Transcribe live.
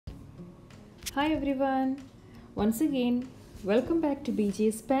Hi everyone, once again, welcome back to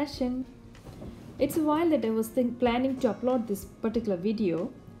BJsPassion. It's a while that I was planning to upload this particular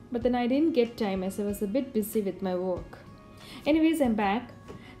video, but then I didn't get time as I was a bit busy with my work. Anyways, I'm back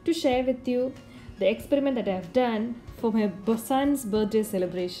to share with you the experiment that I have done for my son's birthday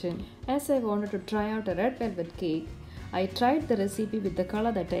celebration. As I wanted to try out a red velvet cake, I tried the recipe with the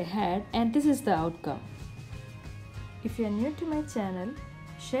color that I had, and this is the outcome. If you are new to my channel,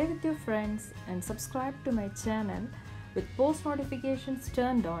 share with your friends and subscribe to my channel with post notifications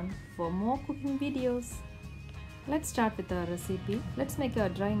turned on for more cooking videos. Let's start with our recipe. Let's make our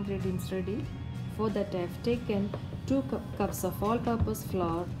dry ingredients ready. For that I have taken 2 cups of all-purpose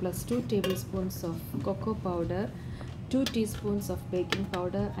flour plus 2 tablespoons of cocoa powder, 2 teaspoons of baking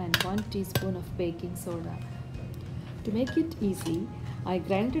powder and 1 teaspoon of baking soda. To make it easy, I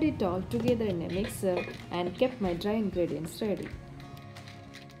grinded it all together in a mixer and kept my dry ingredients ready.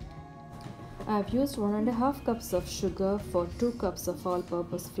 I have used 1.5 cups of sugar for 2 cups of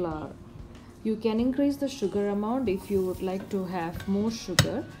all-purpose flour. You can increase the sugar amount if you would like to have more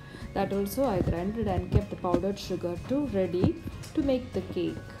sugar. That also I grinded and kept the powdered sugar too ready to make the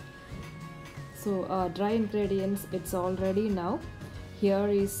cake. So our dry ingredients, it's all ready now. Here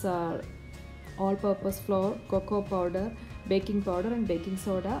is our all-purpose flour, cocoa powder, baking powder and baking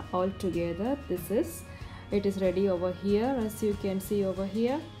soda all together. It is ready over here, as you can see over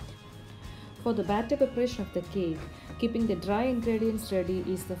here. For the batter preparation of the cake, keeping the dry ingredients ready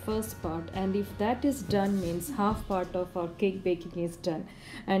is the first part, and if that is done means half part of our cake baking is done.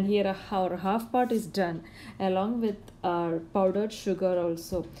 And here our half part is done along with our powdered sugar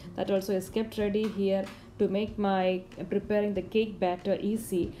also. That also is kept ready here to make my preparing the cake batter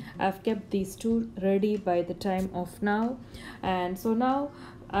easy. I've kept these two ready by the time of now. And so now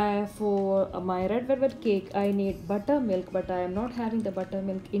for my red velvet cake I need buttermilk, but I am not having the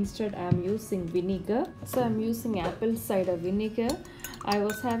buttermilk. Instead I am using vinegar. So I am using apple cider vinegar. I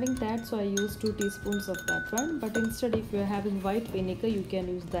was having that, so I used 2 teaspoons of that one, but instead if you are having white vinegar you can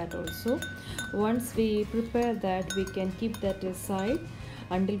use that also. Once we prepare that, we can keep that aside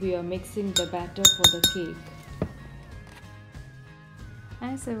until we are mixing the batter for the cake.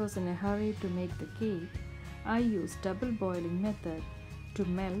 As I was in a hurry to make the cake, I used double boiling method to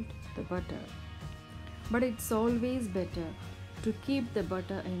melt the butter. But it's always better to keep the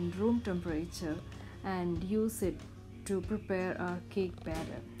butter in room temperature and use it to prepare our cake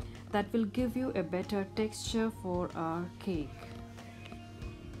batter. That will give you a better texture for our cake.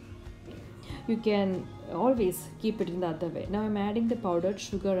 You can always keep it in the other way. Now I'm adding the powdered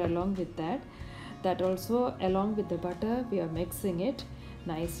sugar along with that. That also along with the butter we are mixing it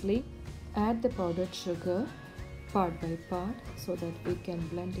nicely. Add the powdered sugar part by part so that we can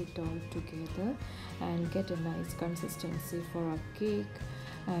blend it all together and get a nice consistency for our cake.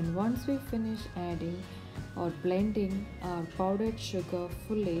 And once we finish adding or blending our powdered sugar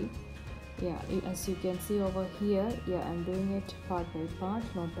fully, as you can see over here, I'm doing it part by part,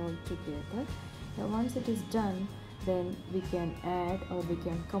 not all together. Now once it is done, then we can add or we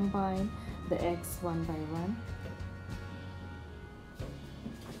can combine the eggs one by one.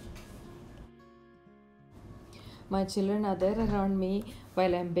 My children are there around me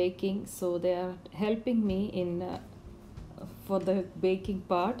while I'm baking, so they are helping me in for the baking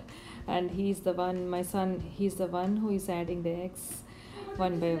part. And my son, he's the one who is adding the eggs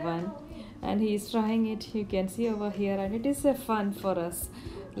one by one, and he is trying it. You can see over here, and it is a fun for us.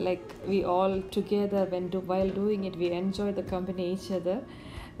 Like we all together while doing it, we enjoy the company each other,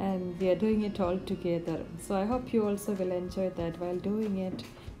 and we are doing it all together. So I hope you also will enjoy that while doing it.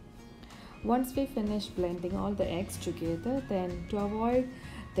 Once we finish blending all the eggs together, then to avoid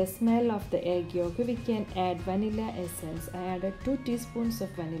the smell of the egg yolk, we can add vanilla essence. I added 2 teaspoons of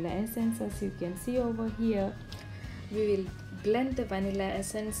vanilla essence. As you can see over here, we will blend the vanilla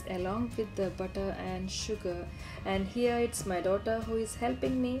essence along with the butter and sugar. And here it's my daughter who is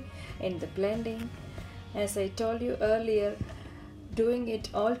helping me in the blending. As I told you earlier, doing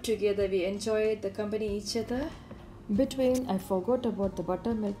it all together, we enjoy the company each other. Between, I forgot about the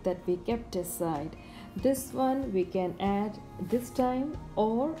buttermilk that we kept aside. This one we can add this time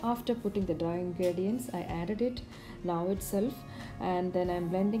or after putting the dry ingredients. I added it now itself, and then I'm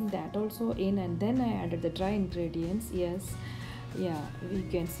blending that also in, and then I added the dry ingredients. We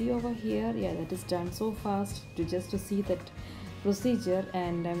can see over here, that is done so fast just to see that procedure.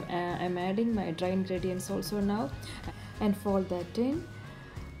 And I'm adding my dry ingredients also now and fold that in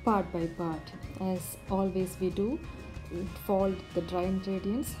part by part. As always we do, fold the dry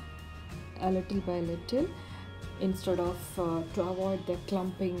ingredients a little by little instead of to avoid the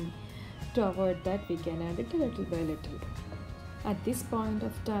clumping. To avoid that, we can add it a little by little. At this point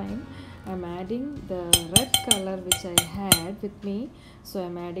of time, I'm adding the red color which I had with me. So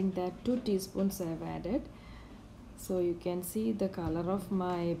I'm adding that 2 teaspoons I've added. So you can see the color of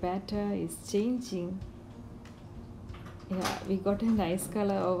my batter is changing. Yeah, we got a nice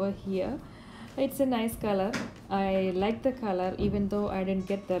color over here. It's a nice color. I like the color even though I didn't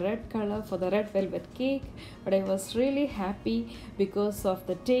get the red color for the red velvet cake, but I was really happy because of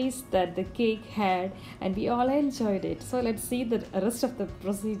the taste that the cake had, and we all enjoyed it. So let's see the rest of the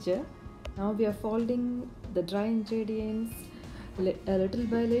procedure. Now we are folding the dry ingredients little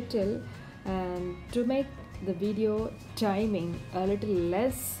by little, and to make the video timing a little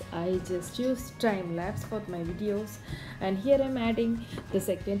less, I just use time lapse for my videos. And here I'm adding the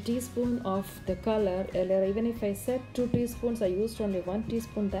second teaspoon of the color. Earlier, even if I said 2 teaspoons, I used only 1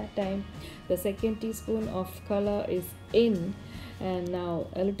 teaspoon that time. The second teaspoon of color is in, and now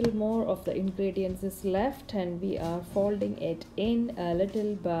a little more of the ingredients is left, and we are folding it in a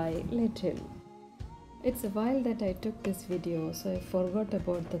little by little. It's a while that I took this video, so I forgot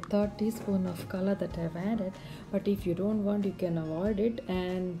about the third teaspoon of color that I've added. But if you don't want, you can avoid it.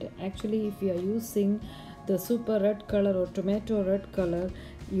 And actually, if you are using the super red color or tomato red color,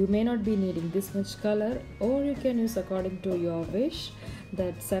 you may not be needing this much color, or you can use according to your wish.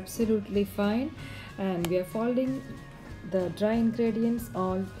 That's absolutely fine. And we are folding the dry ingredients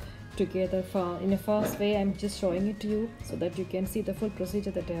all together in a fast way. I'm just showing it to you so that you can see the full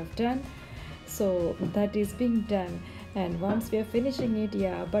procedure that I have done. So that is being done, and once we are finishing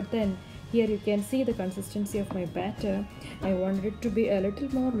it, but then here you can see the consistency of my batter. I wanted it to be a little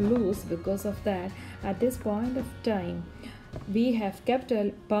more loose. Because of that, at this point of time, we have kept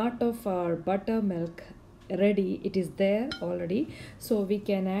a part of our buttermilk ready. It is there already, so we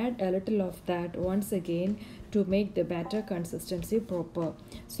can add a little of that once again to make the batter consistency proper.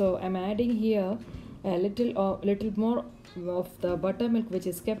 So I'm adding here a little more of the buttermilk which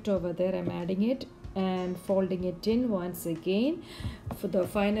is kept over there. I'm adding it and folding it in once again. For the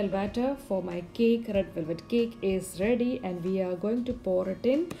final batter for my cake, red velvet cake, is ready, and we are going to pour it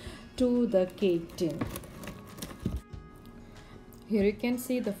in to the cake tin. Here you can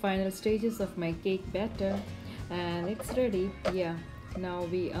see the final stages of my cake batter, and it's ready. Now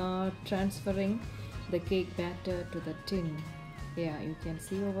we are transferring the cake batter to the tin. You can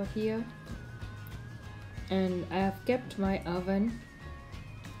see over here. And I have kept my oven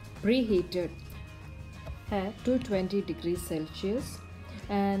preheated at 220 degrees Celsius,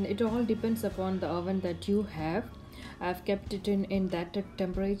 and it all depends upon the oven that you have. I've kept it in that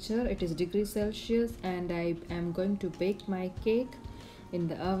temperature. It is degrees Celsius, and I am going to bake my cake in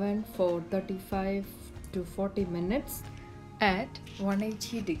the oven for 35 to 40 minutes at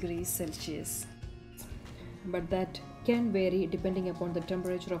 180 degrees Celsius. But that can vary depending upon the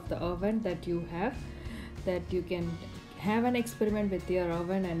temperature of the oven that you have. That you can have an experiment with your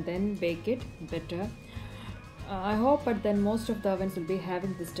oven and then bake it better. I hope, but then most of the ovens will be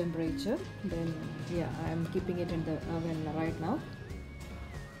having this temperature. Then I am keeping it in the oven right now.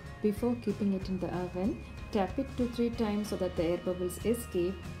 Before keeping it in the oven, tap it 2-3 times so that the air bubbles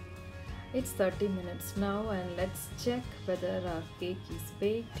escape. It's 30 minutes now, and let's check whether our cake is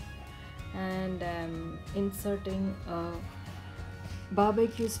baked. And I'm inserting a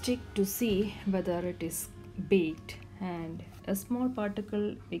barbecue stick to see whether it is baked, and a small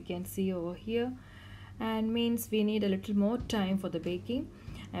particle we can see over here, and means we need a little more time for the baking.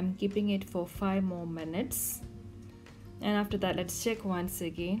 I'm keeping it for 5 more minutes, and after that let's check once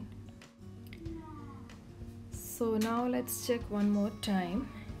again. So now let's check one more time,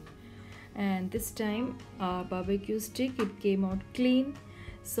 and this time our barbecue stick, it came out clean,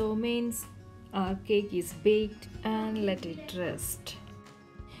 so means our cake is baked, and let it rest.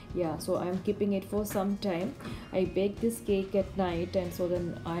 So I'm keeping it for some time. I baked this cake at night, and so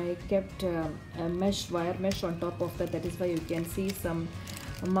then I kept a wire mesh on top of that. That is why you can see some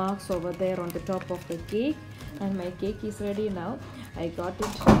marks over there on the top of the cake. And my cake is ready now. I got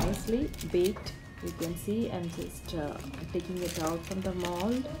it nicely baked. You can see I'm just taking it out from the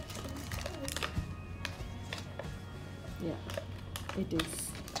mold. It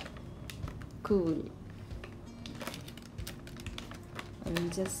is cool. I'm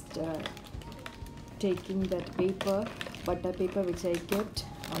just taking that butter paper which I kept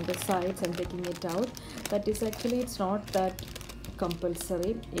on the sides, and taking it out. That is actually, it's not that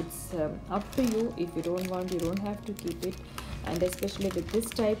compulsory. It's up to you. If you don't want, you don't have to keep it. And especially with this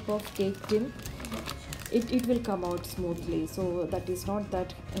type of cake tin, it will come out smoothly. So that is not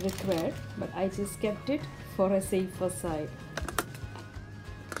that required, but I just kept it for a safer side.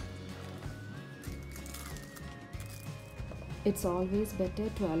 It's always better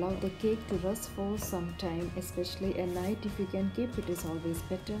to allow the cake to rest for some time, especially a night. If you can keep it, is always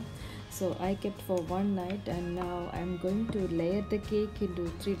better. So I kept for one night, and now I'm going to layer the cake into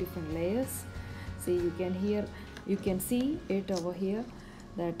 3 different layers. See, you can see it over here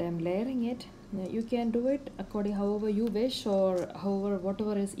that I'm layering it. You can do it according however you wish, or however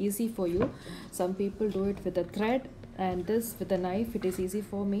whatever is easy for you. Some people do it with a thread, and this with a knife. It is easy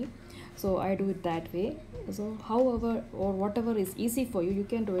for me, so I do it that way. So however or whatever is easy for you, you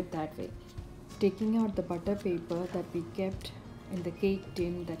can do it that way. Taking out the butter paper that we kept in the cake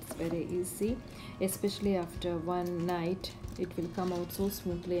tin, that's very easy, especially after one night. It will come out so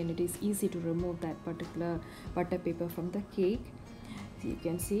smoothly, and it is easy to remove that particular butter paper from the cake. You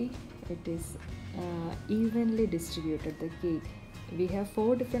can see it is evenly distributed, the cake. We have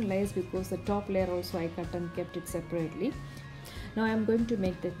 4 different layers because the top layer also I cut and kept it separately. Now I am going to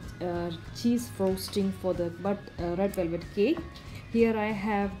make the cheese frosting for the red velvet cake. Here I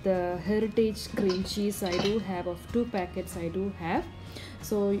have the heritage cream cheese. I do have of 2 packets. I do have.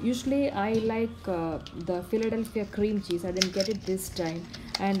 So usually I like the Philadelphia cream cheese. I didn't get it this time,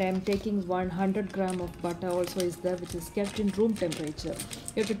 and I'm taking 100 gram of butter also is there, which is kept in room temperature.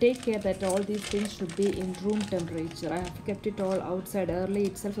 You have to take care that all these things should be in room temperature. I have kept it all outside early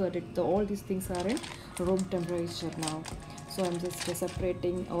itself so that all these things are in room temperature now. So I'm just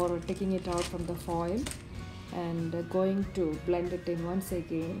separating or taking it out from the foil and going to blend it in once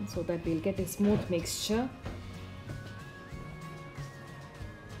again so that we'll get a smooth mixture.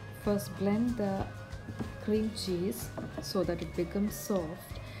 First blend the cream cheese so that it becomes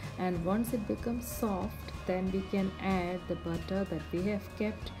soft, and once it becomes soft, then we can add the butter that we have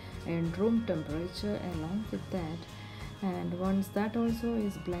kept in room temperature along with that. And once that also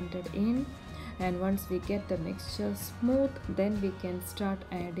is blended in, and once we get the mixture smooth, then we can start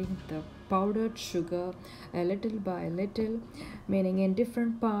adding the powdered sugar a little by little, meaning in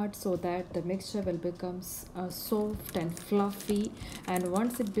different parts, so that the mixture will become soft and fluffy. And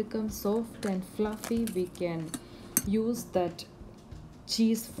once it becomes soft and fluffy, we can use that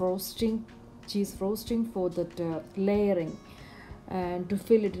cheese frosting for that layering, and to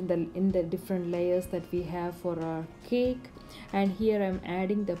fill it in the different layers that we have for our cake. And here I'm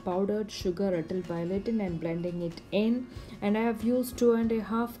adding the powdered sugar little by little and blending it in, and I have used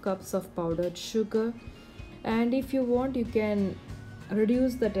 2.5 cups of powdered sugar. And if you want, you can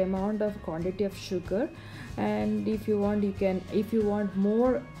reduce that amount of quantity of sugar, and if you want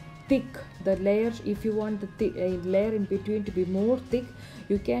more thick the layer, if you want the layer in between to be more thick,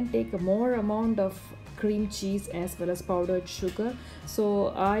 you can take a more amount of cream cheese as well as powdered sugar.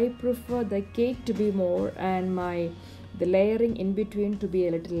 So I prefer the cake to be more and the layering in between to be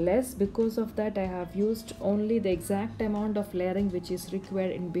a little less. Because of that, I have used only the exact amount of layering which is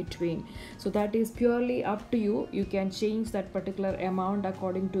required in between. So that is purely up to you. You can change that particular amount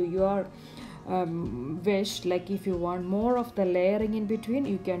according to your wish. Like if you want more of the layering in between,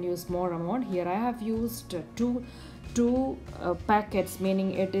 you can use more amount. Here I have used two packets,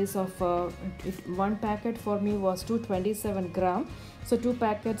 meaning it is of one packet for me was 227 gram. So 2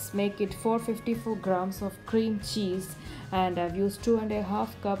 packets make it 454 grams of cream cheese, and I've used 2.5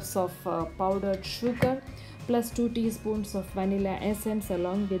 cups of powdered sugar plus 2 teaspoons of vanilla essence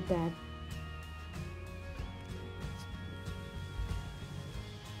along with that.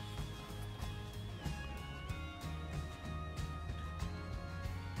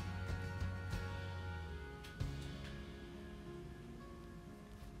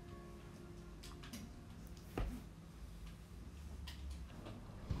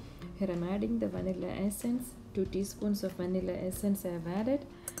 Here I'm adding the vanilla essence. 2 teaspoons of vanilla essence I have added,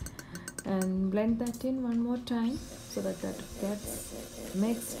 and blend that in one more time so that gets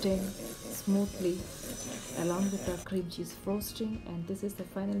mixed in smoothly along with our cream cheese frosting. And this is the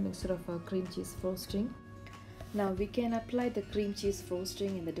final mixture of our cream cheese frosting. Now we can apply the cream cheese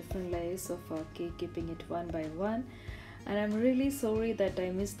frosting in the different layers of our cake, keeping it one by one. And I'm really sorry that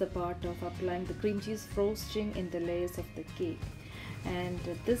I missed the part of applying the cream cheese frosting in the layers of the cake. And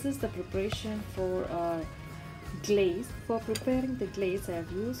this is the preparation for our glaze. For preparing the glaze, I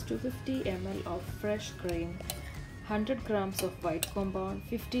have used 250 ml of fresh cream, 100 grams of white compound,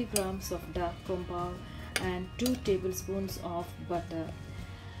 50 grams of dark compound, and 2 tablespoons of butter.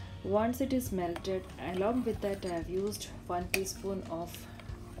 Once it is melted, along with that I have used 1 teaspoon of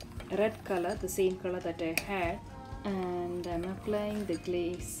red color, the same color that I had, and I'm applying the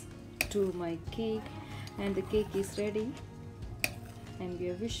glaze to my cake, and the cake is ready. And we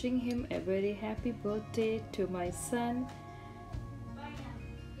are wishing him a very happy birthday to my son.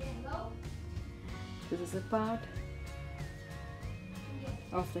 This is a part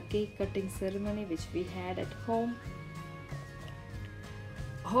of the cake cutting ceremony which we had at home.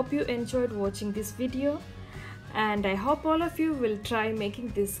 hope you enjoyed watching this video, and I hope all of you will try making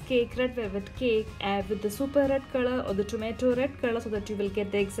this cake, red velvet cake, with the super red color or the tomato red color, so that you will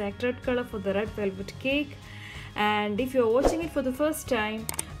get the exact red color for the red velvet cake. And if you're watching it for the first time,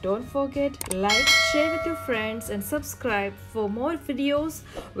 don't forget, like, share with your friends and subscribe for more videos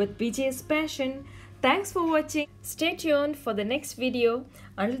with BJ's Passion. Thanks for watching. Stay tuned for the next video.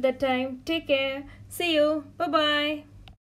 Until that time, take care. See you. Bye bye.